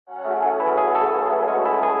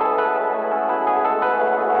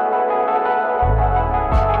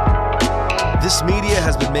This media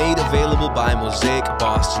has been made available by Mosaic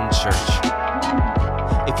Boston Church.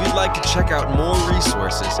 If you'd like to check out more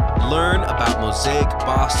resources, learn about Mosaic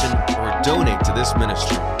Boston, or donate to this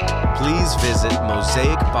ministry, please visit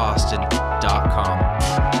mosaicboston.com.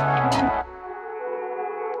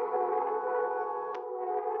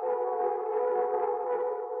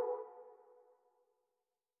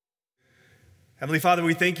 Heavenly Father,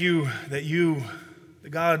 we thank you that you, the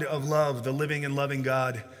God of love, the living and loving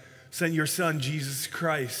God, sent your Son, Jesus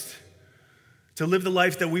Christ, to live the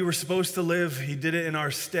life that we were supposed to live. He did it in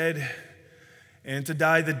our stead, and to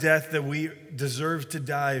die the death that we deserve to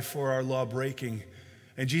die for our law breaking.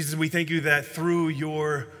 And Jesus, we thank you that through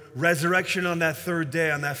your resurrection on that third day,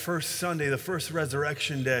 on that first Sunday, the first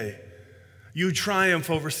resurrection day, you triumph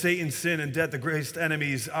over Satan, sin, and death. The greatest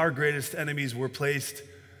enemies, our greatest enemies, were placed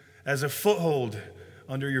as a foothold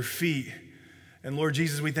under your feet. And Lord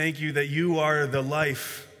Jesus, we thank you that you are the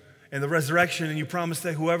life and the resurrection, and you promise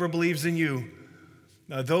that whoever believes in you,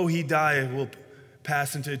 though he die, will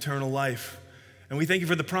pass into eternal life. And we thank you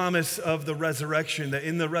for the promise of the resurrection, that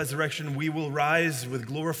in the resurrection we will rise with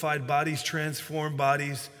glorified bodies, transformed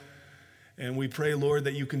bodies. And we pray, Lord,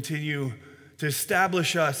 that you continue to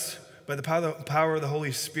establish us by the power of the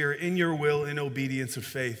Holy Spirit in your will, in obedience of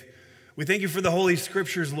faith. We thank you for the Holy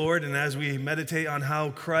Scriptures, Lord, and as we meditate on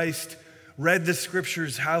how Christ read the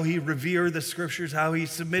Scriptures, how he revered the Scriptures, how he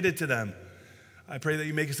submitted to them, I pray that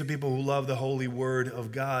you make us a people who love the holy word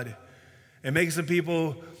of God, and make us a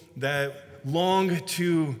people that long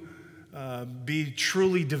to be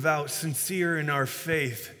truly devout, sincere in our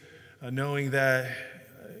faith, knowing that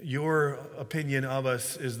your opinion of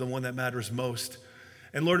us is the one that matters most.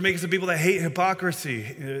 And Lord, make us a people that hate hypocrisy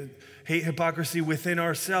within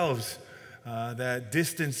ourselves, that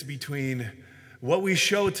distance between what we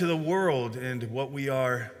show to the world and what we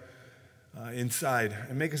are inside.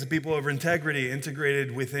 And make us a people of integrity,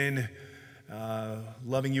 integrated within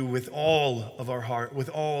loving you with all of our heart, with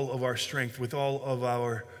all of our strength, with all of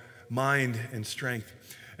our mind and strength.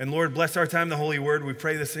 And Lord, bless our time in the Holy Word. We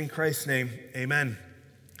pray this in Christ's name. Amen.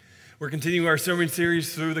 We're continuing our sermon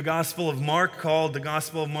series through the Gospel of Mark, called the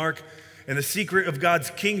Gospel of Mark and the Secret of God's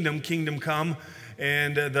Kingdom, Kingdom Come.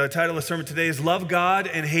 And the title of the sermon today is Love God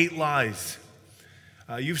and Hate Lies.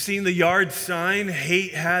 You've seen the yard sign,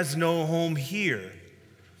 hate has no home here.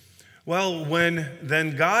 Well,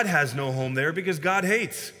 then God has no home there because God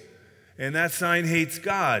hates. And that sign hates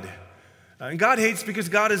God. And God hates because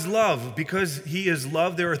God is love. Because he is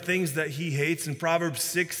love, there are things that he hates. In Proverbs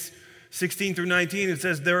 6:16 through 19, it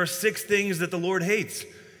says, there are 6 things that the Lord hates,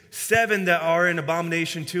 7 that are an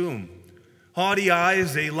abomination to him: haughty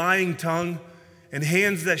eyes, a lying tongue, and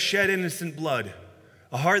hands that shed innocent blood,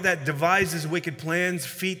 a heart that devises wicked plans,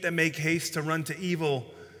 feet that make haste to run to evil,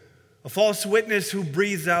 a false witness who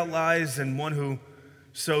breathes out lies, and one who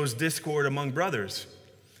sows discord among brothers.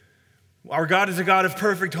 Our God is a God of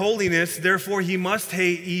perfect holiness, therefore he must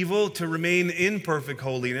hate evil to remain in perfect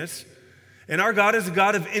holiness. And our God is a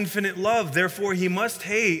God of infinite love, therefore he must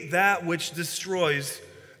hate that which destroys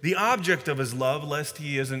the object of his love, lest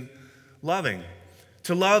he isn't loving.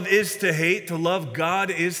 To love is to hate. To love God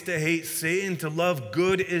is to hate Satan. To love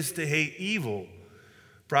good is to hate evil.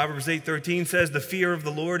 Proverbs 8:13 says, the fear of the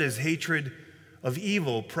Lord is hatred of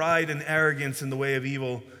evil, pride and arrogance in the way of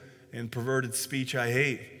evil, and perverted speech I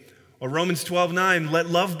hate. Or Romans 12:9, let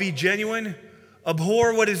love be genuine,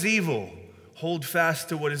 abhor what is evil, hold fast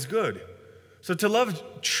to what is good. So to love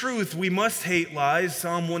truth, we must hate lies.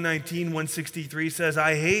 Psalm 119, 163 says,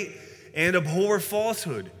 I hate and abhor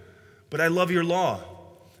falsehood, but I love your law.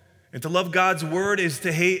 And to love God's word is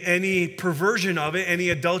to hate any perversion of it, any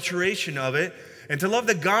adulteration of it. And to love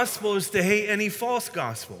the gospel is to hate any false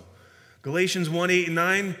gospel. Galatians 1:8 and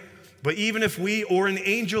 9, but even if we or an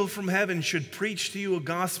angel from heaven should preach to you a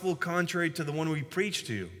gospel contrary to the one we preach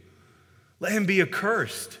to you, let him be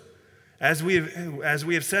accursed. As we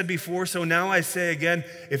have said before, so now I say again,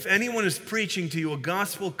 if anyone is preaching to you a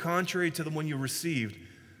gospel contrary to the one you received,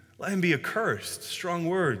 let him be accursed. Strong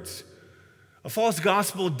words. A false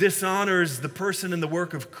gospel dishonors the person and the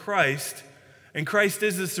work of Christ, and Christ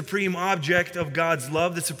is the supreme object of God's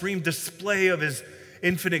love, the supreme display of his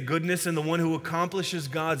infinite goodness, and the one who accomplishes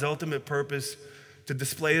God's ultimate purpose to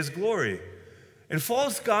display his glory. And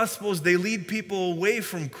false gospels, they lead people away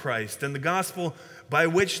from Christ and the gospel by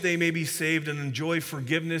which they may be saved and enjoy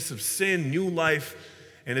forgiveness of sin, new life,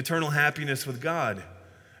 and eternal happiness with God.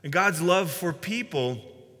 And God's love for people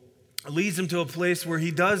leads them to a place where he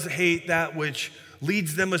does hate that which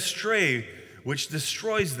leads them astray, which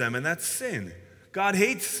destroys them, and that's sin. God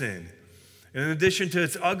hates sin. And in addition to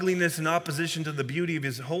its ugliness and opposition to the beauty of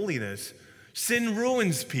his holiness, sin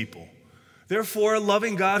ruins people. Therefore, a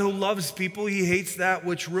loving God who loves people, he hates that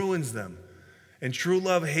which ruins them. And true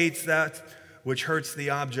love hates that which hurts the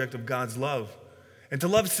object of God's love. And to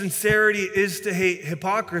love sincerity is to hate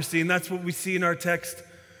hypocrisy. And that's what we see in our text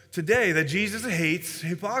today, that Jesus hates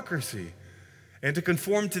hypocrisy. And to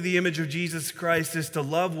conform to the image of Jesus Christ is to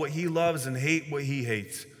love what he loves and hate what he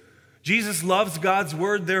hates. Jesus loves God's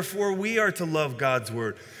word, therefore we are to love God's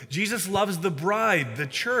word. Jesus loves the bride, the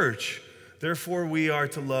church, therefore we are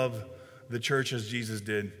to love the church as Jesus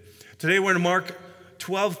did. Today we're in Mark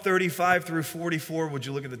 12:35 through 44. Would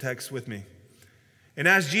you look at the text with me? And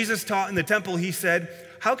as Jesus taught in the temple, he said,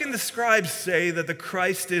 "How can the scribes say that the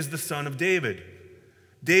Christ is the son of David?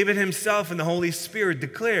 David himself in the Holy Spirit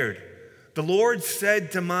declared, 'The Lord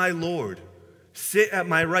said to my Lord, sit at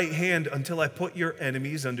my right hand until I put your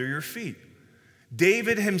enemies under your feet.'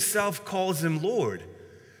 David himself calls him Lord.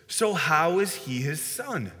 So how is he his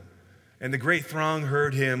son?" And the great throng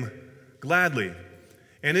heard him gladly.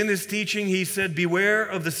 And in his teaching he said, "Beware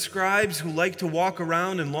of the scribes who like to walk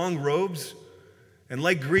around in long robes and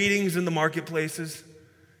like greetings in the marketplaces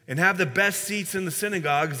and have the best seats in the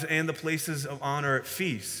synagogues and the places of honor at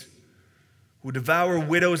feasts, who devour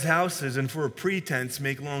widows' houses and for a pretense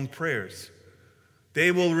make long prayers.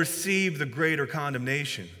 They will receive the greater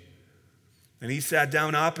condemnation." And he sat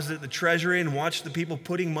down opposite the treasury and watched the people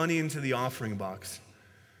putting money into the offering box.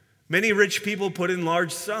 Many rich people put in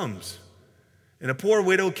large sums, and a poor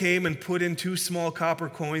widow came and put in 2 small copper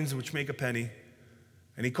coins, which make a penny.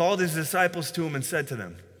 And he called his disciples to him and said to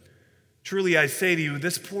them, "Truly I say to you,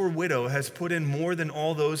 this poor widow has put in more than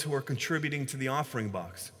all those who are contributing to the offering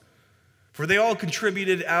box. For they all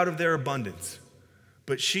contributed out of their abundance,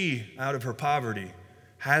 but she, out of her poverty,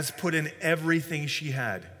 has put in everything she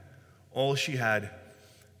had, all she had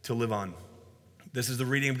to live on." This is the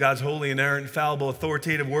reading of God's holy, inerrant, infallible,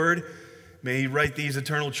 authoritative word. May he write these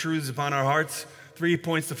eternal truths upon our hearts. 3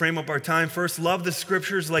 points to frame up our time. First, love the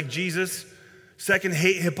scriptures like Jesus. Second,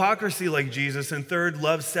 hate hypocrisy like Jesus. And third,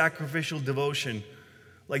 love sacrificial devotion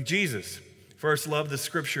like Jesus. First, love the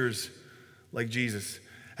scriptures like Jesus.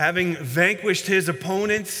 Having vanquished his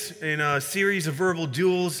opponents in a series of verbal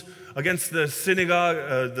duels against the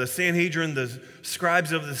synagogue, the Sanhedrin, the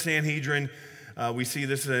scribes of the Sanhedrin, we see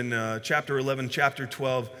this in chapter 11, chapter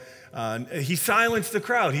 12. He silenced the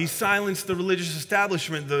crowd. He silenced the religious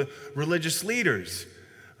establishment, the religious leaders.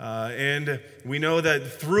 And we know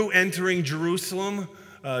that through entering Jerusalem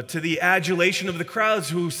to the adulation of the crowds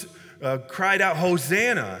who cried out,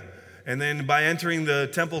 "Hosanna," and then by entering the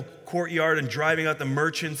temple courtyard and driving out the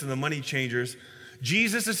merchants and the money changers,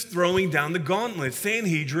 Jesus is throwing down the gauntlet.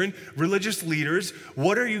 Sanhedrin, religious leaders,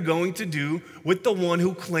 what are you going to do with the one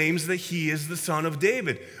who claims that he is the son of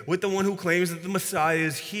David, with the one who claims that the Messiah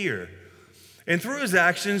is here? And through his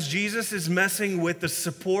actions, Jesus is messing with the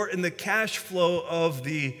support and the cash flow of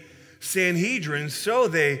the Sanhedrin, so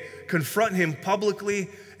they confront him publicly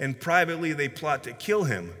and privately they plot to kill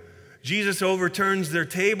him. Jesus overturns their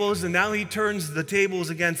tables, and now he turns the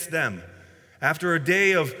tables against them. After a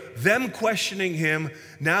day of them questioning him,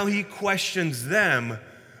 now he questions them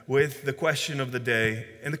with the question of the day.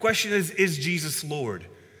 And the question is Jesus Lord?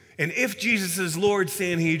 And if Jesus is Lord,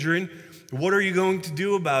 Sanhedrin, what are you going to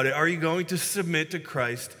do about it? Are you going to submit to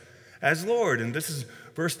Christ as Lord? And this is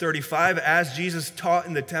verse 35. As Jesus taught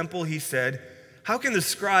in the temple, he said, "How can the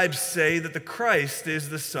scribes say that the Christ is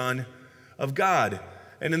the Son of God?"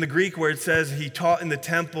 And in the Greek where it says he taught in the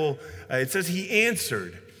temple, it says he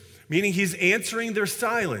answered, meaning he's answering their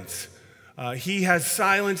silence. He has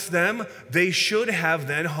silenced them. They should have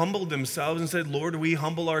then humbled themselves and said, "Lord, we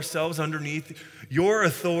humble ourselves underneath your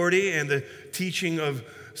authority and the teaching of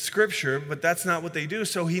Scripture," but that's not what they do.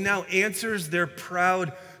 So he now answers their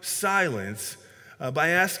proud silence by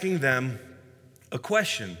asking them a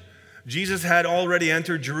question. Jesus had already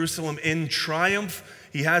entered Jerusalem in triumph.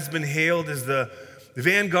 He has been hailed as the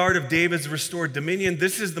vanguard of David's restored dominion.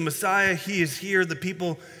 This is the Messiah. He is here. The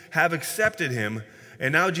people have accepted him.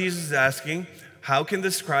 And now Jesus is asking, how can the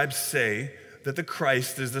scribes say that the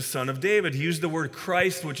Christ is the son of David? He used the word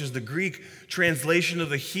Christ, which is the Greek translation of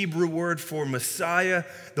the Hebrew word for Messiah,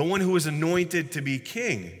 the one who is anointed to be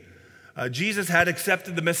king. Jesus had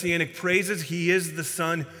accepted the messianic praises. He is the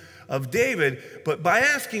son of David. But by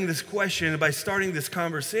asking this question and by starting this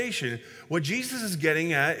conversation, what Jesus is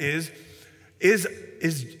getting at is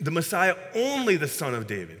the Messiah only the son of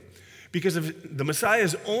David? Because if the Messiah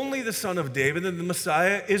is only the son of David, then the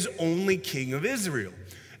Messiah is only king of Israel.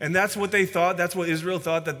 And that's what they thought. That's what Israel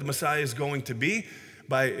thought that the Messiah is going to be.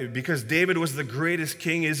 Because David was the greatest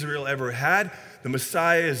king Israel ever had. The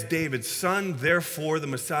Messiah is David's son. Therefore, the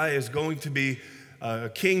Messiah is going to be a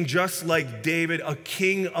king just like David, a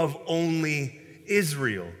king of only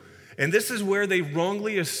Israel. And this is where they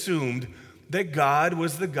wrongly assumed that God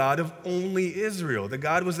was the God of only Israel, that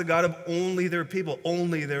God was the God of only their people,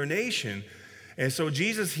 only their nation. And so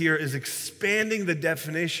Jesus here is expanding the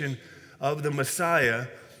definition of the Messiah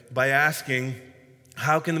by asking,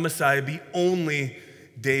 how can the Messiah be only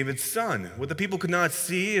David's son? What the people could not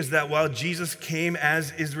see is that while Jesus came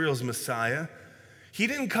as Israel's Messiah, he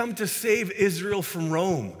didn't come to save Israel from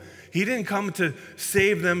Rome. He didn't come to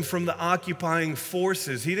save them from the occupying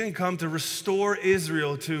forces. He didn't come to restore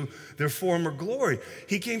Israel to their former glory.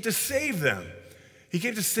 He came to save them. He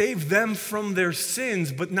came to save them from their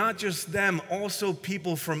sins, but not just them, also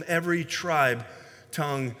people from every tribe,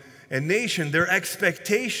 tongue, and nation. Their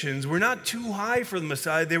expectations were not too high for the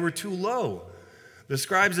Messiah, they were too low. The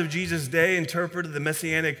scribes of Jesus' day interpreted the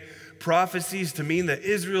messianic prophecies to mean that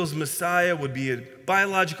Israel's Messiah would be a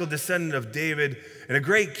biological descendant of David and a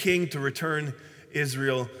great king to return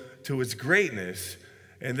Israel to its greatness.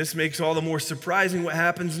 And this makes all the more surprising what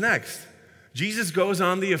happens next. Jesus goes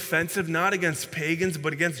on the offensive not against pagans,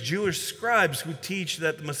 but against Jewish scribes who teach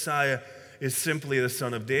that the Messiah is simply the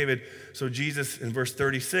son of David. So Jesus, in verse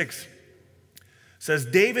 36, says,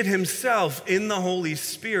 David himself in the Holy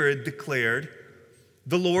Spirit declared,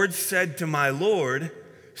 the Lord said to my Lord,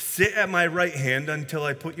 sit at my right hand until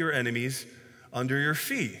I put your enemies under your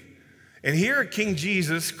feet. And here King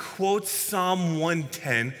Jesus quotes Psalm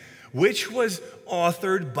 110, which was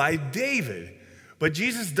authored by David. But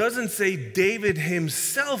Jesus doesn't say David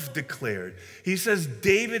himself declared. He says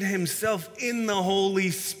David himself in the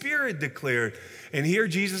Holy Spirit declared. And here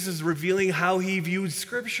Jesus is revealing how he viewed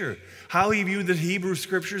Scripture, how he viewed the Hebrew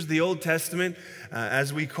Scriptures, the Old Testament,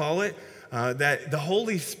 as we call it, that the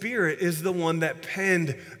Holy Spirit is the one that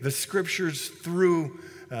penned the Scriptures through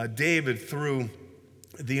David, through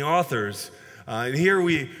the authors. And here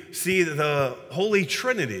we see the Holy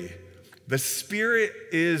Trinity. The Spirit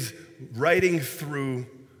is writing through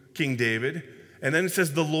King David. And then it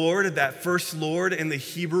says the Lord, that first Lord in the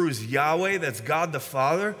Hebrew is Yahweh, that's God the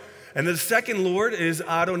Father. And the second Lord is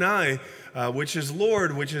Adonai, which is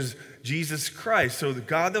Lord, which is Jesus Christ. So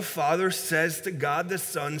God the Father says to God the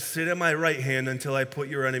Son, sit at my right hand until I put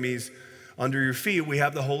your enemies under your feet. We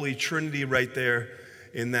have the Holy Trinity right there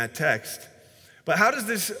in that text. But how does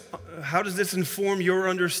this inform your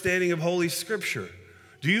understanding of Holy Scripture?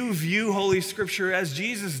 Do you view Holy Scripture as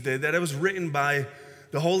Jesus did, that it was written by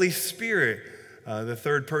the Holy Spirit, the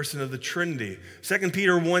third person of the Trinity? 2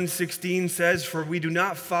 Peter 1:16 says, for we do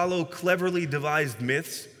not follow cleverly devised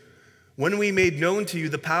myths when we made known to you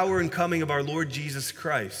the power and coming of our Lord Jesus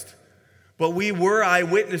Christ. But we were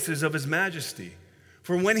eyewitnesses of his majesty.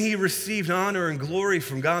 For when he received honor and glory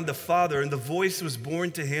from God the Father, and the voice was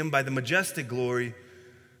borne to him by the majestic glory,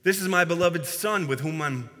 this is my beloved Son with whom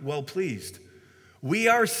I'm well pleased. We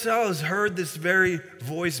ourselves heard this very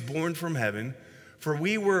voice borne from heaven, for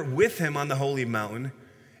we were with him on the holy mountain,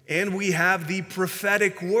 and we have the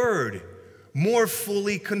prophetic word more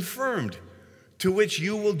fully confirmed, to which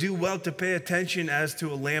you will do well to pay attention as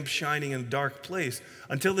to a lamp shining in a dark place,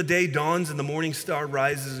 until the day dawns and the morning star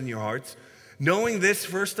rises in your hearts, knowing this,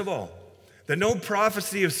 first of all, that no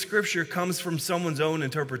prophecy of Scripture comes from someone's own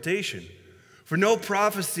interpretation. For no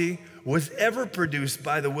prophecy was ever produced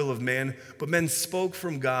by the will of man, but men spoke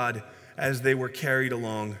from God as they were carried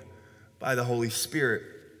along by the Holy Spirit.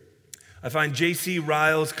 I find J.C.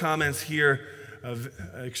 Ryle's comments here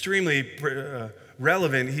extremely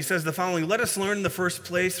relevant. He says the following: let us learn in the first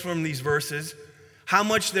place from these verses how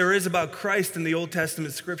much there is about Christ in the Old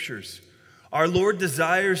Testament Scriptures. Our Lord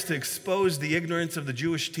desires to expose the ignorance of the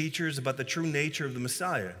Jewish teachers about the true nature of the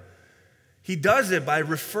Messiah. He does it by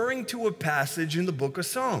referring to a passage in the book of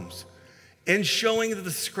Psalms and showing that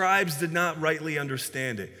the scribes did not rightly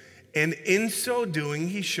understand it. And in so doing,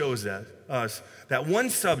 he shows us that one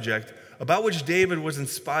subject about which David was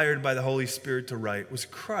inspired by the Holy Spirit to write was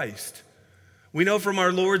Christ. We know from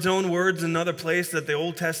our Lord's own words in another place that the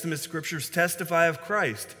Old Testament Scriptures testify of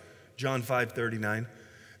Christ, John 5:39.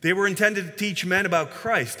 They were intended to teach men about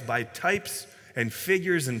Christ by types and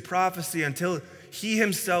figures and prophecy until he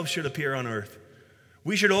himself should appear on earth.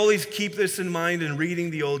 We should always keep this in mind in reading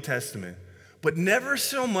the Old Testament, but never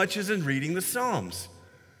so much as in reading the Psalms.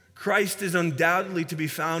 Christ is undoubtedly to be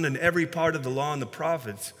found in every part of the law and the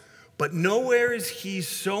prophets, but nowhere is he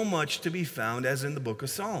so much to be found as in the book of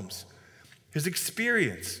Psalms. His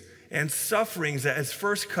experience and sufferings at his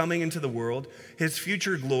first coming into the world, his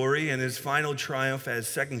future glory, and his final triumph at his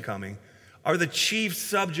second coming are the chief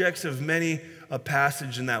subjects of many a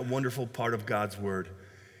passage in that wonderful part of God's word.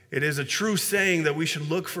 It is a true saying that we should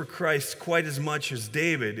look for Christ quite as much as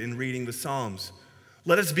David in reading the Psalms.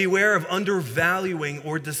 Let us beware of undervaluing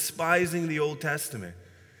or despising the Old Testament.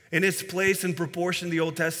 In its place and proportion, the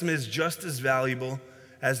Old Testament is just as valuable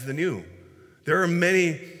as the New. There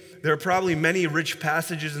are probably many rich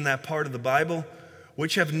passages in that part of the Bible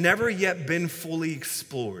which have never yet been fully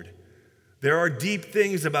explored. There are deep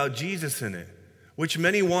things about Jesus in it, which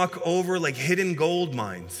many walk over like hidden gold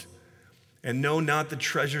mines and know not the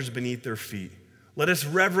treasures beneath their feet. Let us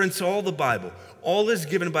reverence all the Bible. All is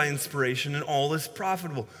given by inspiration and all is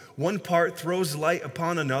profitable. One part throws light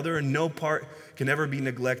upon another, and no part can ever be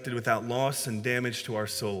neglected without loss and damage to our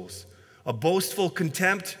souls. A boastful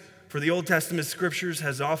contempt for the Old Testament scriptures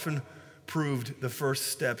has often proved the first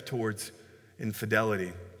step towards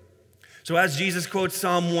infidelity. So as Jesus quotes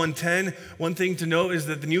Psalm 110, one thing to note is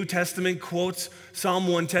that the New Testament quotes Psalm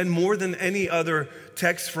 110 more than any other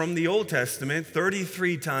text from the Old Testament.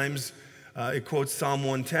 33 times it quotes Psalm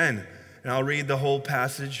 110. And I'll read the whole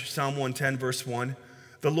passage, Psalm 110, verse 1.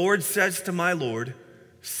 The Lord says to my Lord,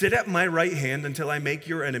 sit at my right hand until I make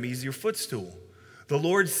your enemies your footstool. The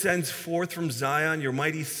Lord sends forth from Zion your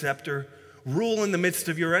mighty scepter. Rule in the midst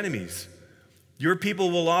of your enemies. Your people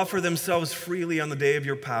will offer themselves freely on the day of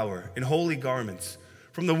your power in holy garments.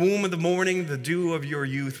 From the womb of the morning, the dew of your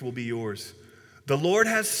youth will be yours. The Lord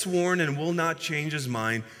has sworn and will not change his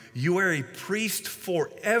mind. You are a priest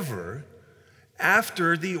forever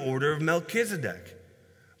after the order of Melchizedek.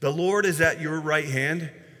 The Lord is at your right hand.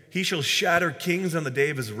 He shall shatter kings on the day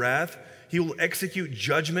of his wrath. He will execute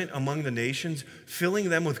judgment among the nations, filling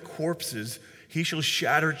them with corpses. He shall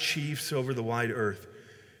shatter chiefs over the wide earth.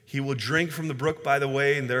 He will drink from the brook by the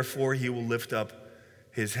way, and therefore he will lift up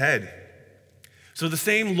his head. So the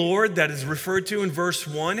same Lord that is referred to in verse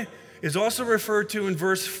 1 is also referred to in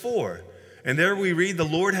verse 4. And there we read, the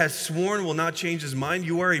Lord has sworn, will not change his mind.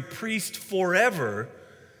 You are a priest forever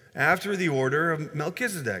after the order of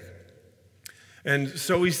Melchizedek. And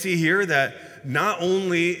so we see here that not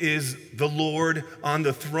only is the Lord on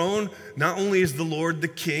the throne, not only is the Lord the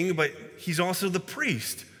king, but he's also the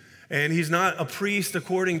priest. And he's not a priest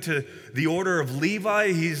according to the order of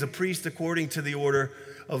Levi. He's a priest according to the order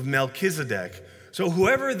of Melchizedek. So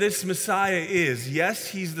whoever this Messiah is, yes,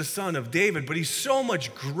 he's the son of David, but he's so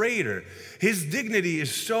much greater. His dignity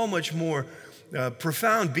is so much more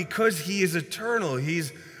profound because he is eternal.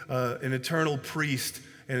 He's an eternal priest,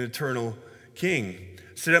 an eternal king.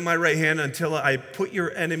 Sit at my right hand until I put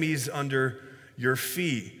your enemies under your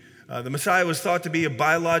feet. The Messiah was thought to be a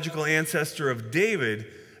biological ancestor of David.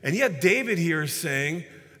 And yet David here is saying,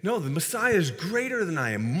 no, the Messiah is greater than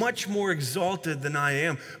I am, much more exalted than I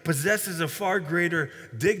am, possesses a far greater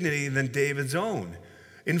dignity than David's own.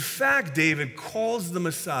 In fact, David calls the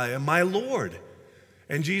Messiah my Lord.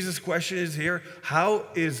 And Jesus' question is here, how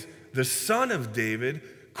is the son of David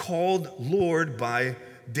called Lord by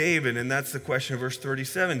David? And that's the question of verse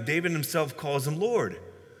 37. David himself calls him Lord.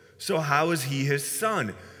 So how is he his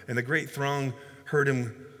son? And the great throng heard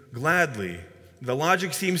him gladly. The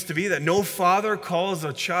logic seems to be that no father calls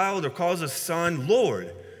a child or calls a son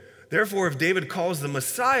Lord. Therefore, if David calls the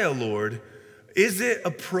Messiah Lord, is it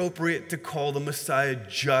appropriate to call the Messiah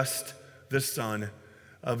just the son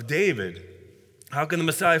of David? How can the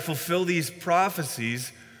Messiah fulfill these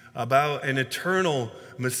prophecies about an eternal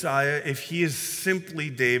Messiah if he is simply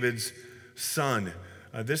David's son?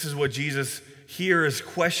 This is what Jesus here is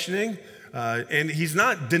questioning. And he's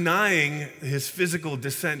not denying his physical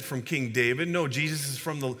descent from King David. No, Jesus is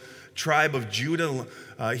from the tribe of Judah.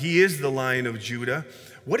 He is the Lion of Judah.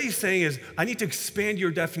 What he's saying is, I need to expand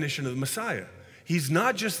your definition of the Messiah. He's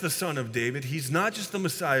not just the son of David. He's not just the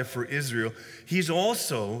Messiah for Israel. He's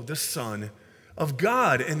also the Son of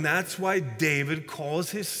God. And that's why David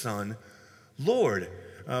calls his son Lord.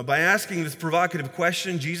 By asking this provocative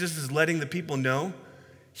question, Jesus is letting the people know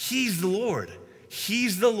he's the Lord.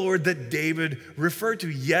 He's the Lord that David referred to.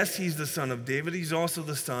 Yes, he's the son of David. He's also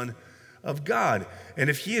the Son of God. And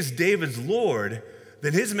if he is David's Lord,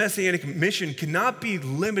 then his messianic mission cannot be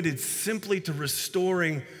limited simply to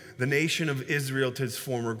restoring the nation of Israel to its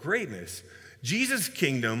former greatness. Jesus'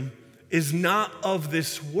 kingdom is not of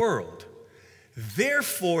this world.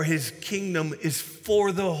 Therefore, his kingdom is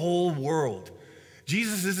for the whole world.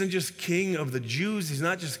 Jesus isn't just king of the Jews. He's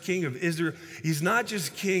not just king of Israel. He's not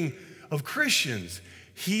just king of Christians.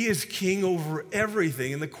 He is king over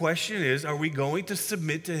everything. And the question is, are we going to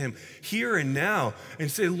submit to him here and now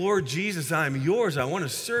and say, Lord Jesus, I am yours. I want to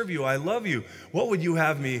serve you. I love you. What would you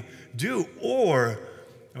have me do? Or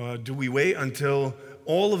do we wait until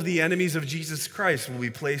all of the enemies of Jesus Christ will be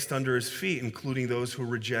placed under his feet, including those who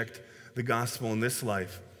reject the gospel in this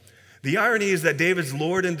life? The irony is that David's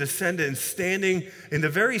Lord and descendant, standing in the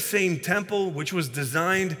very same temple which was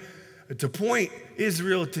designed to point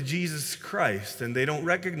Israel to Jesus Christ, and they don't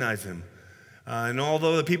recognize him. And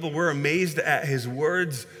although the people were amazed at his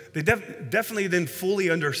words, they definitely didn't fully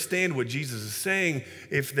understand what Jesus is saying.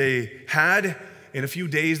 If they had, in a few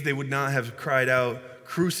days, they would not have cried out,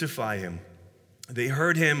 "Crucify him." They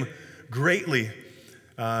heard him greatly.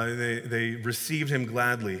 They received him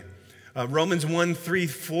gladly. Romans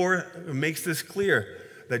 1:3-4 makes this clear,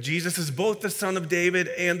 that Jesus is both the Son of David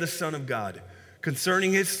and the Son of God.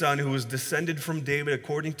 Concerning his Son, who was descended from David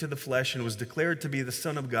according to the flesh and was declared to be the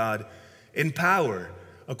Son of God in power,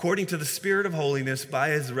 according to the Spirit of holiness, by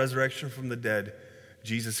his resurrection from the dead,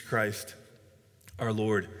 Jesus Christ, our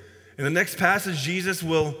Lord. In the next passage, Jesus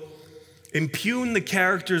will impugn the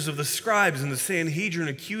characters of the scribes and the Sanhedrin,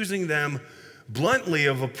 accusing them bluntly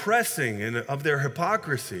of oppressing and of their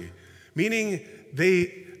hypocrisy, meaning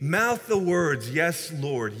they mouth the words, "Yes,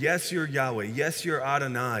 Lord, yes, you're Yahweh, yes, you're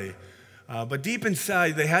Adonai." But deep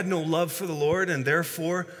inside, they had no love for the Lord, and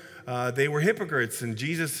therefore they were hypocrites. And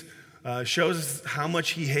Jesus shows us how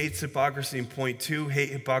much he hates hypocrisy in point 2, hate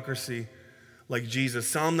hypocrisy like Jesus.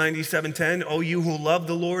 Psalm 97:10, "O you who love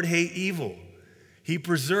the Lord, hate evil. He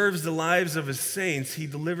preserves the lives of his saints. He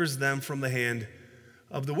delivers them from the hand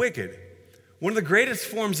of the wicked." One of the greatest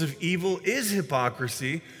forms of evil is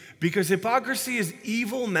hypocrisy, because hypocrisy is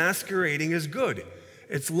evil masquerading as good.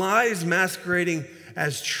 It's lies masquerading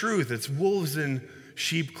as truth. It's wolves in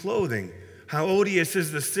sheep clothing. How odious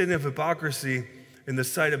is the sin of hypocrisy in the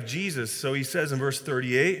sight of Jesus. So he says in verse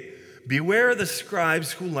 38, "Beware the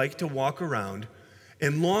scribes who like to walk around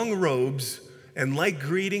in long robes and like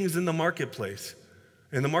greetings in the marketplaces,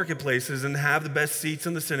 and have the best seats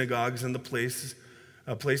in the synagogues and the places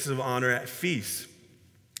of honor at feasts."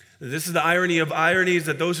 This is the irony of ironies,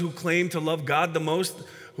 that those who claim to love God the most,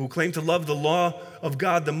 who claim to love the law of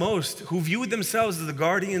God the most, who viewed themselves as the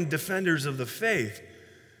guardian defenders of the faith,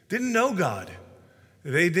 didn't know God.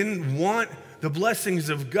 They didn't want the blessings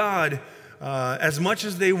of God as much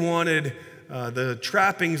as they wanted the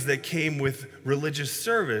trappings that came with religious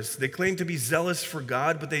service. They claimed to be zealous for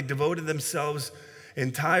God, but they devoted themselves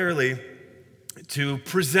entirely to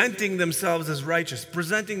presenting themselves as righteous,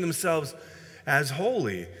 presenting themselves as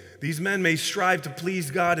holy. These men may strive to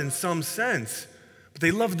please God in some sense, but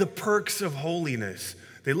they love the perks of holiness.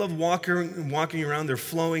 They love walking around their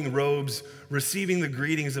flowing robes, receiving the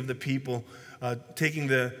greetings of the people, taking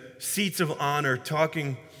the seats of honor,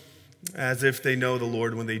 talking as if they know the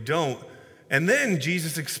Lord when they don't. And then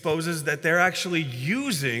Jesus exposes that they're actually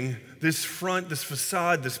using this front, this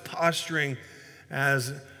facade, this posturing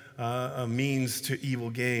as a means to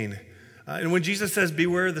evil gain. And when Jesus says,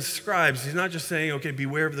 "Beware the scribes," he's not just saying, okay,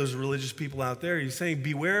 beware of those religious people out there. He's saying,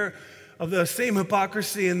 beware of the same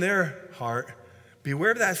hypocrisy in their heart.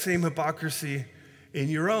 Beware of that same hypocrisy in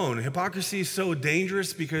your own. Hypocrisy is so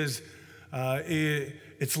dangerous because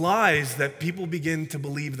it's lies that people begin to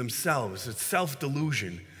believe themselves. It's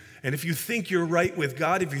self-delusion. And if you think you're right with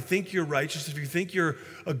God, if you think you're righteous, if you think you're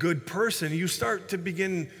a good person, you start to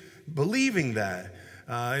begin believing that.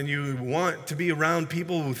 And you want to be around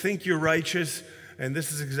people who think you're righteous, and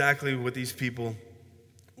this is exactly what these people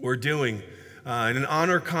were doing. In an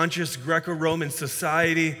honor-conscious Greco-Roman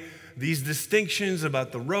society, these distinctions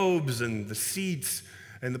about the robes and the seats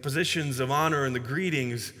and the positions of honor and the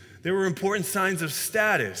greetings, they were important signs of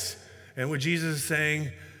status. And what Jesus is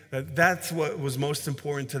saying, that's what was most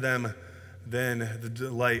important to them than the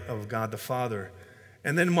delight of God the Father.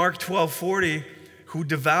 And then Mark 12:40, "Who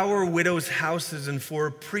devour widows' houses and for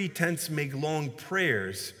a pretense make long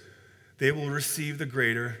prayers, they will receive the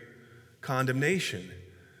greater condemnation."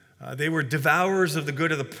 They were devourers of the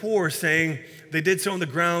good of the poor, saying they did so on the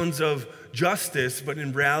grounds of justice, but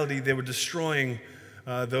in reality they were destroying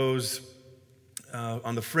those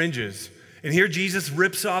on the fringes. And here Jesus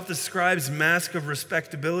rips off the scribe's mask of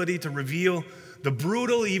respectability to reveal the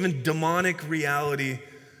brutal, even demonic reality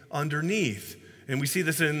underneath. And we see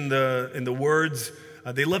this in the words,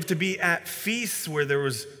 they love to be at feasts where there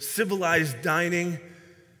was civilized dining,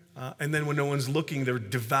 and then when no one's looking, they're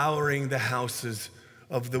devouring the houses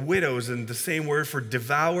of the widows. And the same word for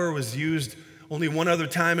devour was used only one other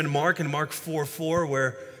time in Mark 4:4,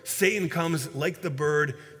 where Satan comes like the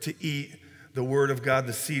bird to eat the word of God,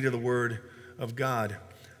 the seed of the word of God.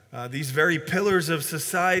 These very pillars of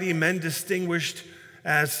society, men distinguished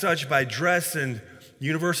as such by dress and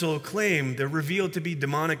universal acclaim, they're revealed to be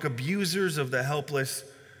demonic abusers of the helpless.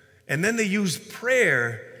 And then they use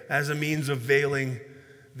prayer as a means of veiling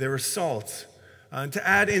their assaults. And to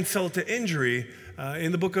add insult to injury,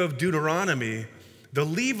 in the book of Deuteronomy, the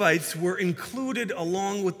Levites were included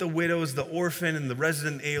along with the widows, the orphan, and the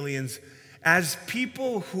resident aliens as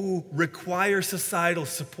people who require societal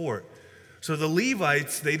support. So the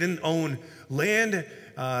Levites, they didn't own land,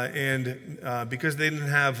 and because they didn't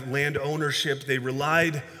have land ownership, they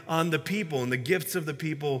relied on the people and the gifts of the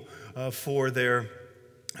people for their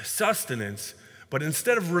sustenance. But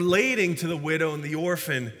instead of relating to the widow and the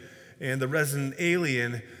orphan and the resident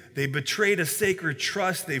alien, they betrayed a sacred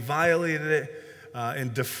trust, they violated it,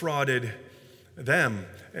 and defrauded them.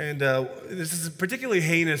 And this is particularly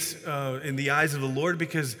heinous in the eyes of the Lord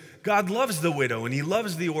because God loves the widow and he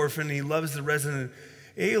loves the orphan and he loves the resident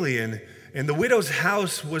alien. And the widow's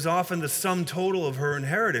house was often the sum total of her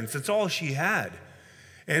inheritance. It's all she had.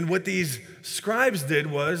 And what these scribes did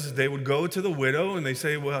was they would go to the widow and they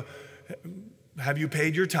say, well, have you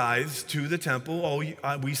paid your tithes to the temple?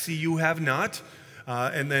 Oh, we see you have not.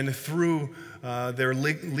 And then through their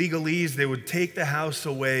legalese, they would take the house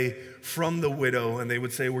away from the widow and they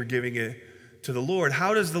would say, we're giving it to the Lord.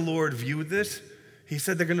 How does the Lord view this? He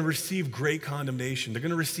said they're going to receive great condemnation. They're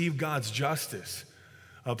going to receive God's justice.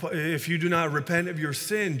 If you do not repent of your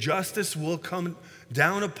sin, justice will come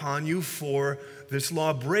down upon you for this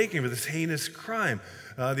law breaking, for this heinous crime.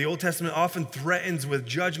 The Old Testament often threatens with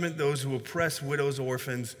judgment those who oppress widows,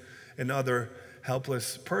 orphans, and other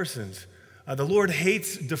helpless persons. The Lord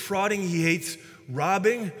hates defrauding. He hates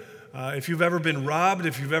robbing. If you've ever been robbed,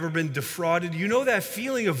 if you've ever been defrauded, you know that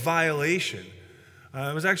feeling of violation.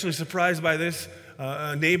 I was actually surprised by this.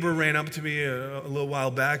 A neighbor ran up to me a little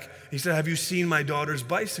while back. He said, have you seen my daughter's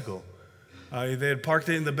bicycle? They had parked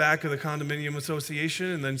it in the back of the condominium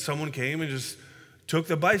association, and then someone came and just took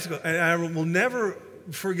the bicycle. And I will never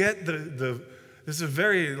forget this is a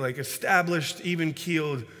very established,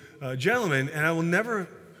 even-keeled gentleman, and I will never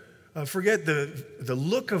forget the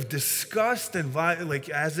look of disgust and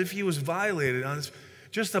as if he was violated on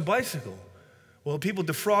just a bicycle. Well, people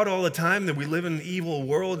defraud all the time, that we live in an evil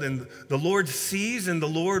world, and the Lord sees and the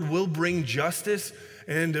Lord will bring justice.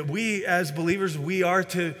 And we as believers, we are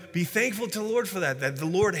to be thankful to the Lord for that the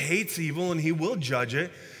Lord hates evil and he will judge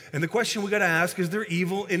it. And the question we got to ask, is there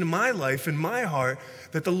evil in my life, in my heart,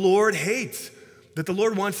 that the Lord hates, that the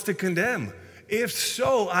Lord wants to condemn? If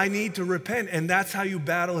so, I need to repent, and that's how you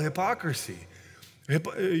battle hypocrisy.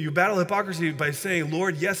 You battle hypocrisy by saying,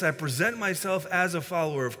 Lord, yes, I present myself as a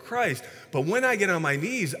follower of Christ, but when I get on my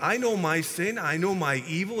knees, I know my sin, I know my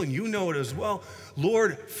evil, and you know it as well.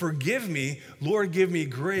 Lord, forgive me. Lord, give me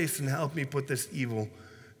grace and help me put this evil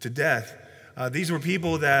to death. These were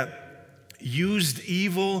people that used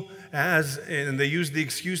evil and they used the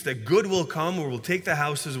excuse that good will come, or we'll take the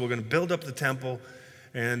houses, we're going to build up the temple.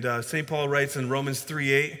 And St. Paul writes in Romans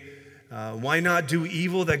 3:8, why not do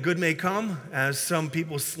evil that good may come? As some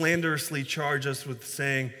people slanderously charge us with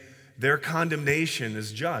saying their condemnation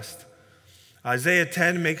is just. Isaiah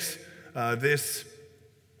 10 makes this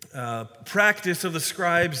practice of the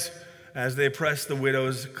scribes as they oppress the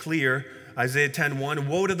widows clear. Isaiah 10:1,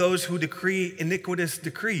 woe to those who decree iniquitous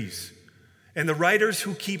decrees, and the writers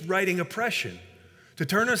who keep writing oppression, to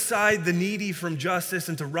turn aside the needy from justice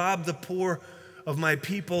and to rob the poor of my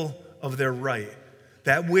people of their right,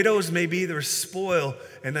 that widows may be their spoil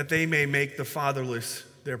and that they may make the fatherless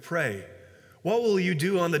their prey. What will you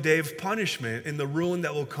do on the day of punishment in the ruin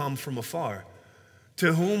that will come from afar?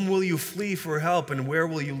 To whom will you flee for help, and where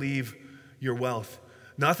will you leave your wealth?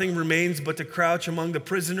 Nothing remains but to crouch among the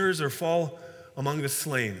prisoners or fall among the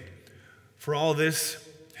slain. For all this,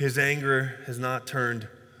 his anger has not turned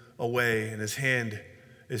away, and his hand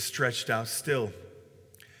is stretched out still.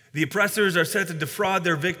 The oppressors are set to defraud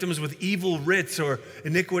their victims with evil writs or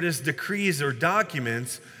iniquitous decrees or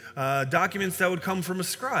documents that would come from a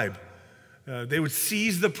scribe. They would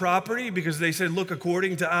seize the property because they said, look,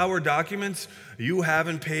 according to our documents, you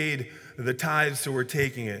haven't paid the tithes, so we're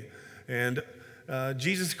taking it. And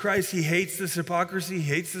Jesus Christ, he hates this hypocrisy,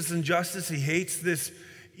 he hates this injustice, he hates this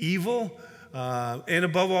evil. And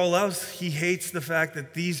above all else, he hates the fact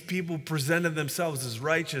that these people presented themselves as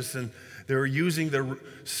righteous and they were using their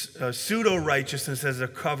pseudo-righteousness as a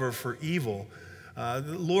cover for evil.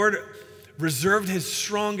 The Lord reserved his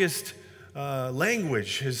strongest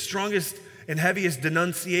language, his strongest and heaviest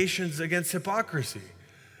denunciations against hypocrisy.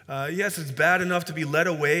 Yes, it's bad enough to be led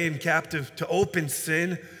away and captive to open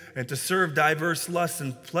sin and to serve diverse lusts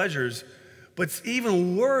and pleasures, but it's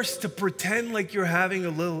even worse to pretend like you're having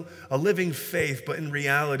a living faith, but in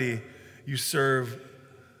reality, you serve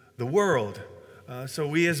the world. So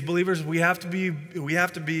we as believers, we have to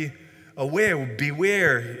be aware,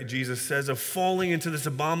 beware, Jesus says, of falling into this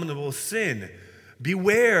abominable sin.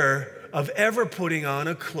 Beware of ever putting on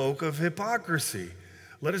a cloak of hypocrisy.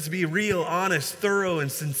 Let us be real, honest, thorough,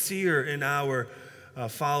 and sincere in our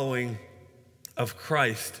following of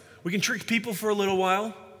Christ. We can trick people for a little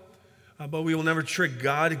while. but we will never trick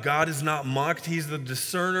God. God is not mocked. He's the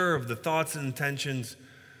discerner of the thoughts and intentions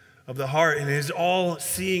of the heart, and his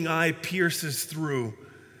all-seeing eye pierces through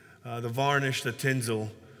the varnish, the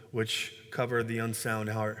tinsel, which cover the unsound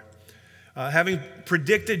heart. Having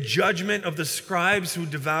predicted judgment of the scribes who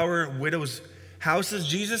devour widows' houses,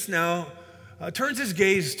 Jesus now turns his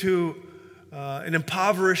gaze to an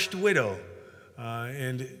impoverished widow.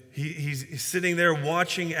 And he's sitting there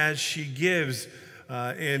watching as she gives,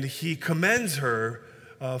 and he commends her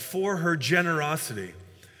for her generosity.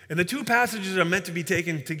 And the two passages are meant to be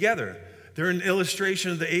taken together. They're an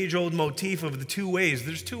illustration of the age-old motif of the two ways.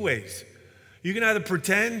 There's two ways. You can either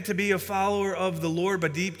pretend to be a follower of the Lord,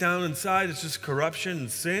 but deep down inside it's just corruption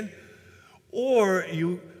and sin, or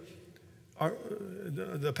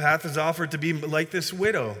the path is offered to be like this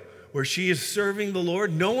widow, where she is serving the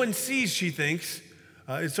Lord. No one sees, she thinks.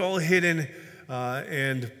 It's all hidden,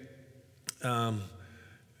 and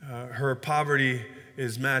her poverty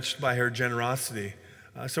is matched by her generosity.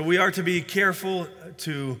 So we are to be careful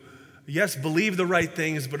to, yes, believe the right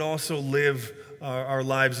things, but also live our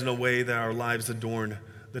lives in a way that our lives adorn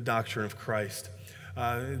the doctrine of Christ.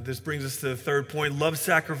 This brings us to the third point. Love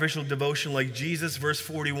sacrificial devotion like Jesus. Verse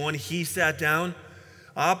 41, he sat down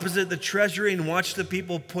opposite the treasury and watched the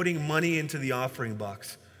people putting money into the offering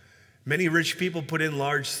box. Many rich people put in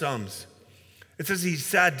large sums. It says he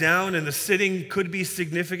sat down, and the sitting could be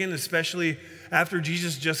significant, especially after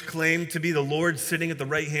Jesus just claimed to be the Lord sitting at the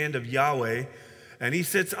right hand of Yahweh. And he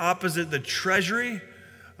sits opposite the treasury,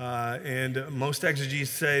 and most exegetes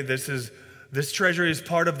say this treasury is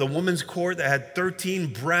part of the woman's court that had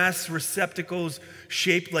 13 brass receptacles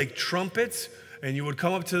shaped like trumpets. And you would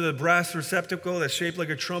come up to the brass receptacle that's shaped like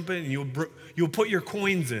a trumpet, and you would put your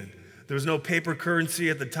coins in. There was no paper currency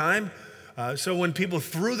at the time. So when people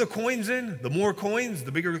threw the coins in, the more coins,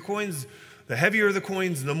 the bigger the coins, the heavier the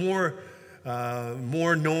coins, the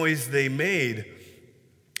more noise they made.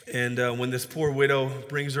 And when this poor widow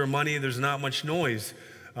brings her money, there's not much noise.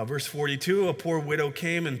 Verse 42, a poor widow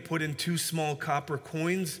came and put in 2 small copper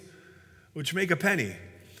coins, which make a penny.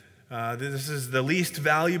 This is the least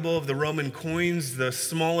valuable of the Roman coins, the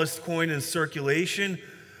smallest coin in circulation.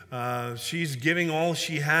 She's giving all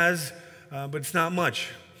she has, but it's not much.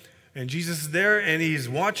 And Jesus is there, and he's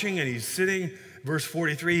watching, and he's sitting. Verse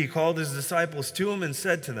 43, he called his disciples to him and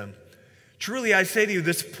said to them, truly I say to you,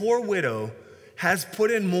 this poor widow has put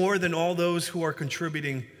in more than all those who are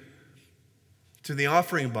contributing to the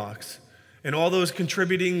offering box. And all those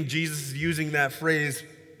contributing, Jesus is using that phrase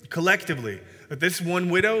collectively. That this one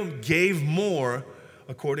widow gave more,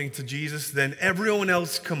 according to Jesus, than everyone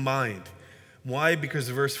else combined. Why? Because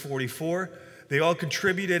of verse 44, they all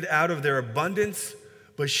contributed out of their abundance,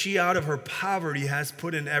 but she out of her poverty has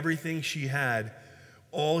put in everything she had,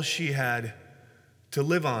 all she had to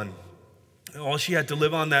live on. All she had to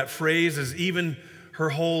live on, that phrase is even her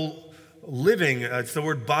whole living. It's the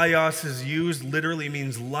word bios is used, literally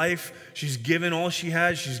means life. She's given all she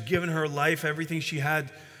had. She's given her life, everything she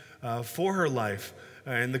had for her life.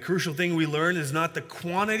 And the crucial thing we learn is not the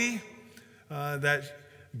quantity that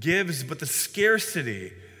gives, but the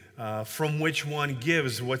scarcity from which one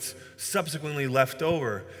gives what's subsequently left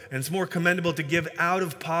over. And it's more commendable to give out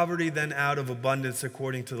of poverty than out of abundance,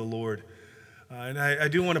 according to the Lord. And I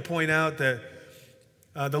do want to point out that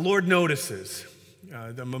the Lord notices.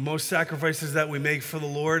 The most sacrifices that we make for the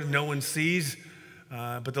Lord, no one sees,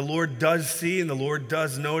 but the Lord does see, and the Lord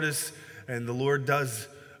does notice, and the Lord does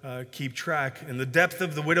keep track. And the depth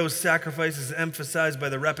of the widow's sacrifice is emphasized by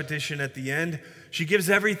the repetition at the end. She gives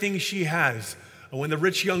everything she has. When the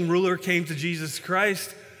rich young ruler came to Jesus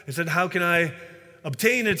Christ and said, how can I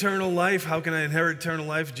obtain eternal life? How can I inherit eternal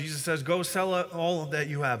life? Jesus says, go sell all that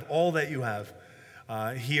you have, all that you have.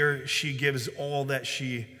 Here she gives all that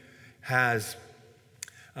she has.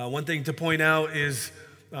 One thing to point out is,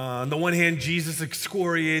 on the one hand, Jesus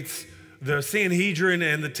excoriates the Sanhedrin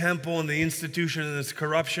and the temple and the institution and its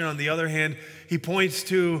corruption. On the other hand, he points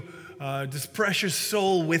to this precious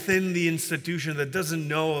soul within the institution that doesn't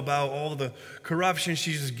know about all the corruption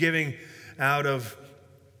she's giving out of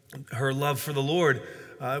her love for the Lord.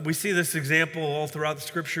 We see this example all throughout the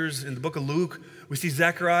scriptures. In the book of Luke, we see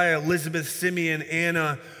Zechariah, Elizabeth, Simeon,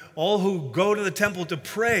 Anna, all who go to the temple to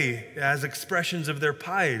pray as expressions of their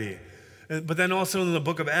piety. But then also in the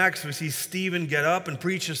book of Acts, we see Stephen get up and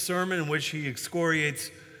preach a sermon in which he excoriates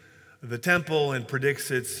the temple and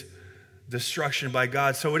predicts its destruction by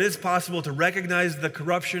God. So it is possible to recognize the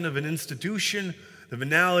corruption of an institution, the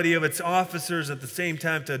venality of its officers, at the same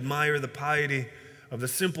time to admire the piety of the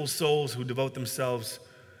simple souls who devote themselves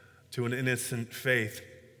to an innocent faith.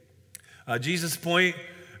 Jesus' point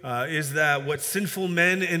is that what sinful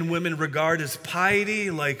men and women regard as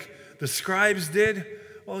piety, like the scribes did,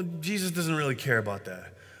 well, Jesus doesn't really care about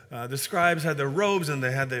that. The scribes had their robes and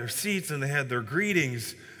they had their seats and they had their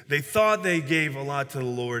greetings. They thought they gave a lot to the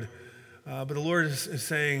Lord, but the Lord is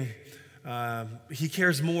saying he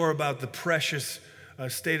cares more about the precious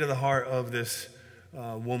state of the heart of this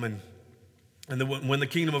woman. And when the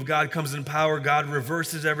kingdom of God comes in power, God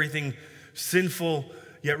reverses everything sinful,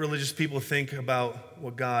 yet religious people think about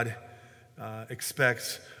what God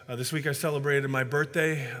expects. This week I celebrated my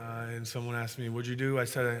birthday, and someone asked me, what'd you do? I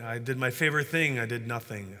said, I did my favorite thing. I did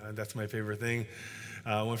nothing. That's my favorite thing.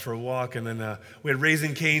 I went for a walk, and then we had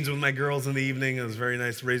Raising Cane's with my girls in the evening. It was very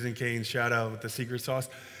nice, Raising Cane's, shout out with the secret sauce.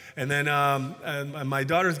 And then my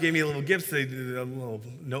daughters gave me little gifts. They did little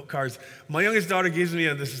note cards. My youngest daughter gives me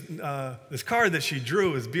this card that she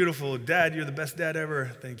drew. It's beautiful. Dad, you're the best dad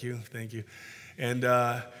ever. Thank you, thank you. And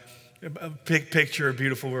a picture,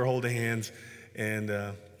 beautiful. We're holding hands. And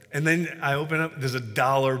then I open up. There's a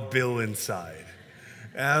dollar bill inside.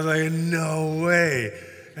 And I was like, no way.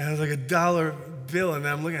 And I was like, a dollar bill. And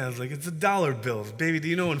I'm looking at it. I was like, it's a dollar bill. Baby, do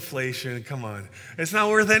you know inflation? Come on. It's not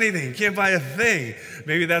worth anything. You can't buy a thing.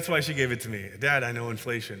 Maybe that's why she gave it to me. Dad, I know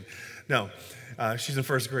inflation. No, she's in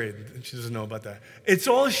first grade. She doesn't know about that. It's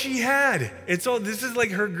all she had. This is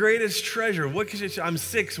like her greatest treasure. I'm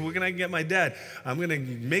 6. What can I get my dad? I'm going to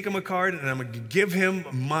make him a card, and I'm going to give him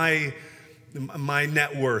my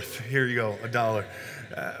net worth. Here you go, $1.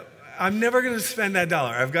 I'm never going to spend that dollar.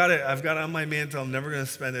 I've got it on my mantle. I'm never going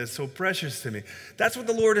to spend it. It's so precious to me. That's what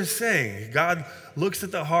the Lord is saying. God looks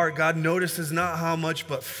at the heart. God notices not how much,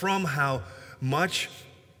 but from how much.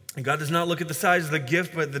 And God does not look at the size of the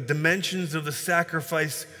gift, but the dimensions of the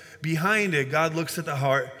sacrifice behind it. God looks at the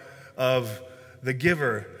heart of the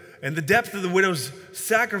giver. And the depth of the widow's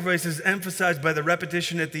sacrifice is emphasized by the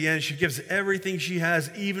repetition at the end. She gives everything she has,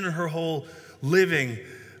 even her whole living,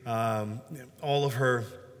 all of her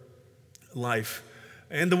life.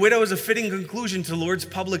 And the widow is a fitting conclusion to the Lord's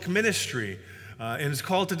public ministry and his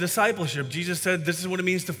call to discipleship. Jesus said, this is what it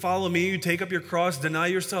means to follow me. You take up your cross, deny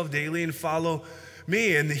yourself daily, and follow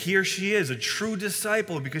me. And here she is, a true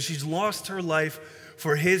disciple, because she's lost her life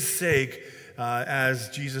for his sake, as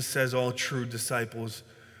Jesus says all true disciples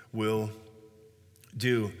will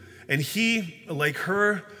do. And he, like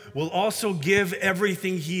her, will also give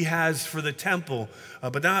everything he has for the temple,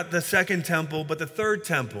 but not the second temple, but the third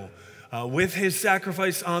temple. With his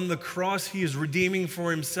sacrifice on the cross, he is redeeming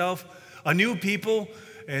for himself a new people,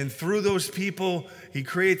 and through those people, he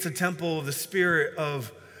creates a temple of the Spirit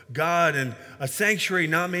of God and a sanctuary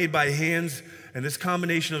not made by hands. And this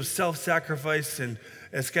combination of self-sacrifice and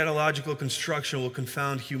eschatological construction will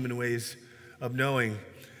confound human ways of knowing.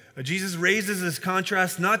 Jesus raises this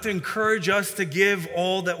contrast not to encourage us to give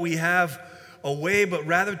all that we have away, but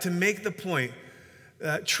rather to make the point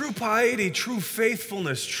true piety, true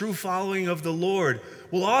faithfulness, true following of the Lord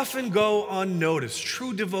will often go unnoticed.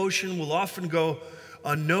 True devotion will often go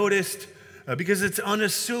unnoticed because it's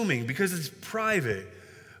unassuming, because it's private.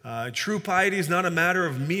 True piety is not a matter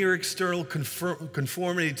of mere external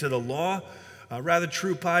conformity to the law. Rather,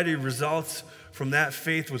 true piety results from that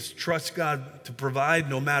faith which trusts God to provide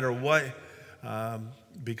no matter what,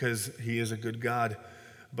 because he is a good God.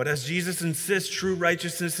 But as Jesus insists, true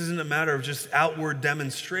righteousness isn't a matter of just outward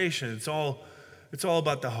demonstration. It's all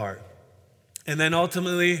about the heart. And then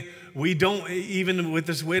ultimately, we don't, even with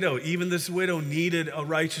this widow, even this widow needed a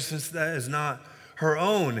righteousness that is not her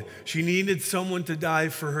own. She needed someone to die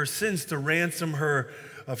for her sins, to ransom her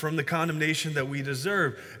from the condemnation that we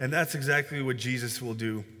deserve. And that's exactly what Jesus will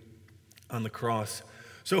do on the cross.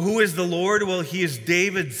 So who is the Lord? Well, he is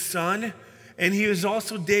David's son, and he is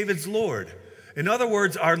also David's Lord. In other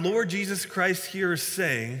words, our Lord Jesus Christ here is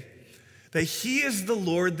saying that he is the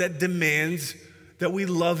Lord that demands that we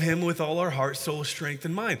love him with all our heart, soul, strength,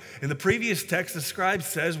 and mind. In the previous text, the scribe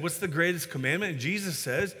says, what's the greatest commandment? And Jesus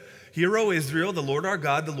says, hear, O Israel, the Lord our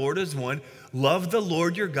God, the Lord is one. Love the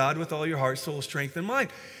Lord your God with all your heart, soul, strength, and mind.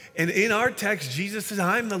 And in our text, Jesus says,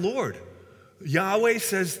 I'm the Lord. Yahweh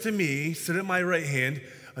says to me, sit at my right hand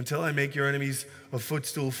until I make your enemies a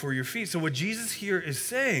footstool for your feet. So what Jesus here is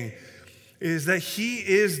saying is that he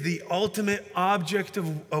is the ultimate object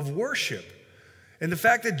of worship. And the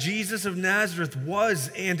fact that Jesus of Nazareth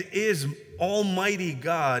was and is Almighty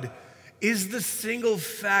God is the single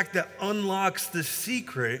fact that unlocks the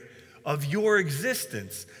secret of your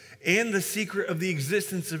existence and the secret of the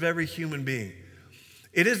existence of every human being.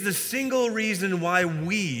 It is the single reason why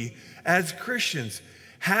we, as Christians,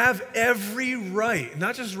 have every right,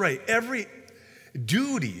 not just right, every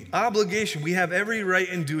duty, obligation, we have every right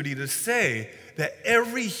and duty to say that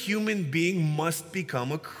every human being must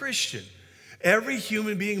become a Christian. Every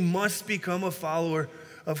human being must become a follower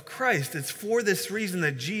of Christ. It's for this reason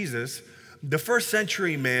that Jesus, the first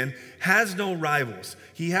century man, has no rivals.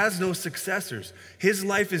 He has no successors. His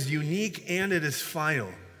life is unique and it is final.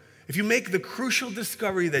 If you make the crucial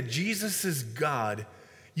discovery that Jesus is God,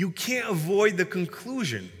 you can't avoid the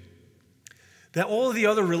conclusion that all of the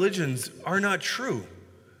other religions are not true.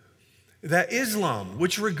 That Islam,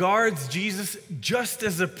 which regards Jesus just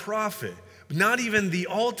as a prophet, but not even the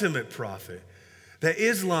ultimate prophet, that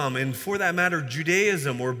Islam, and for that matter,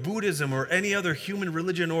 Judaism or Buddhism or any other human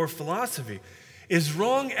religion or philosophy, is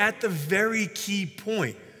wrong at the very key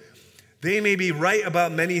point. They may be right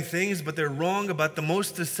about many things, but they're wrong about the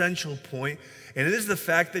most essential point, and it is the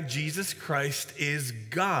fact that Jesus Christ is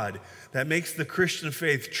God. That makes the Christian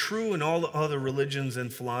faith true and all the other religions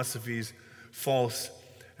and philosophies false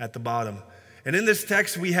at the bottom. And in this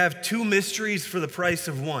text, we have two mysteries for the price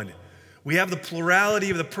of one. We have the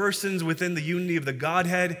plurality of the persons within the unity of the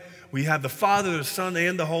Godhead. We have the Father, the Son,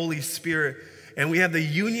 and the Holy Spirit. And we have the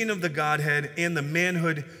union of the Godhead and the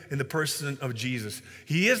manhood in the person of Jesus.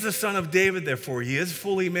 He is the Son of David, therefore he is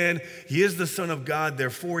fully man. He is the Son of God,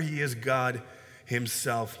 therefore he is God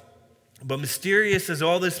himself. But mysterious as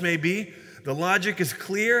all this may be, the logic is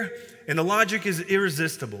clear and the logic is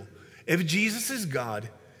irresistible. If Jesus is God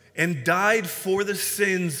and died for the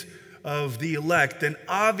sins of the elect, then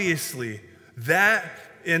obviously that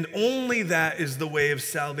and only that is the way of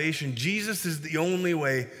salvation. Jesus is the only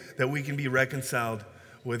way that we can be reconciled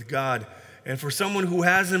with God. And for someone who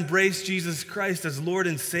has embraced Jesus Christ as Lord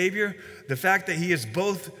and Savior, the fact that he is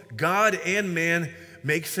both God and man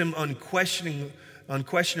makes him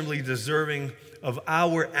unquestionably deserving of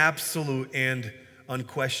our absolute and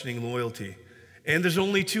unquestioning loyalty. And there's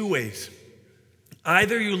only two ways.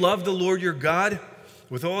 Either you love the Lord your God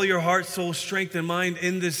with all your heart, soul, strength, and mind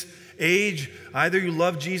in this age, either you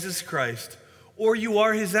love Jesus Christ, or you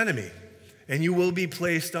are his enemy, and you will be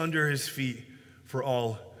placed under his feet for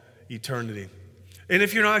all eternity. And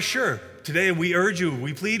if you're not sure, today we urge you,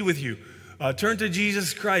 we plead with you, turn to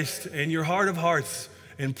Jesus Christ in your heart of hearts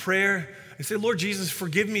in prayer and say, Lord Jesus,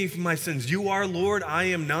 forgive me for my sins. You are Lord, I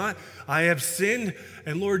am not. I have sinned,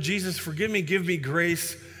 and Lord Jesus, forgive me, give me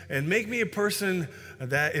grace, and make me a person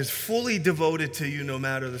that is fully devoted to you no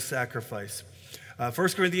matter the sacrifice. 1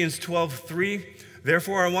 Corinthians 12:3,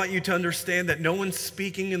 therefore I want you to understand that no one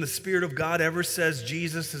speaking in the Spirit of God ever says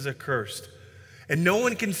Jesus is accursed. And no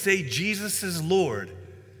one can say Jesus is Lord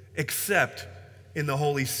except in the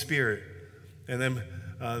Holy Spirit. And then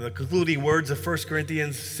the concluding words of 1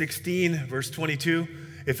 Corinthians 16, verse 22,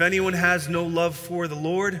 if anyone has no love for the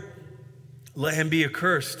Lord, let him be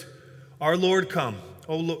accursed. Our Lord come.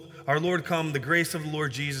 Our Lord come, the grace of the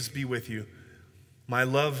Lord Jesus be with you. My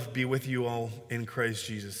love be with you all in Christ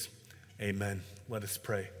Jesus. Amen. Let us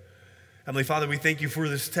pray. Heavenly Father, we thank you for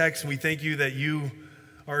this text. We thank you that you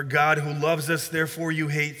are God who loves us, therefore you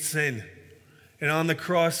hate sin. And on the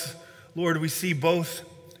cross, Lord, we see both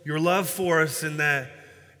your love for us in that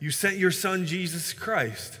you sent your Son, Jesus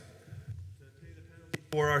Christ, to pay the penalty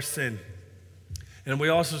for our sin. And we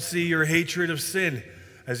also see your hatred of sin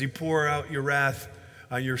as you pour out your wrath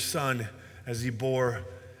on your Son as he bore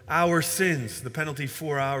our sins, the penalty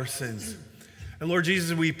for our sins. And Lord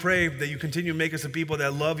Jesus, we pray that you continue to make us a people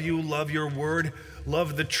that love you, love your word,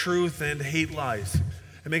 love the truth, and hate lies.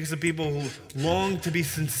 And make us a people who long to be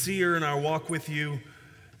sincere in our walk with you,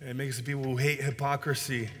 and make us a people who hate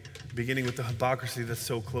hypocrisy, beginning with the hypocrisy that's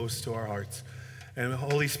so close to our hearts. And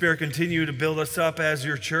Holy Spirit, continue to build us up as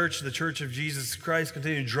your church, the church of Jesus Christ.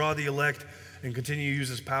 Continue to draw the elect and continue to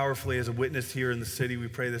use us powerfully as a witness here in the city. We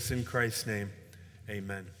pray this in Christ's name.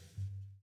 Amen.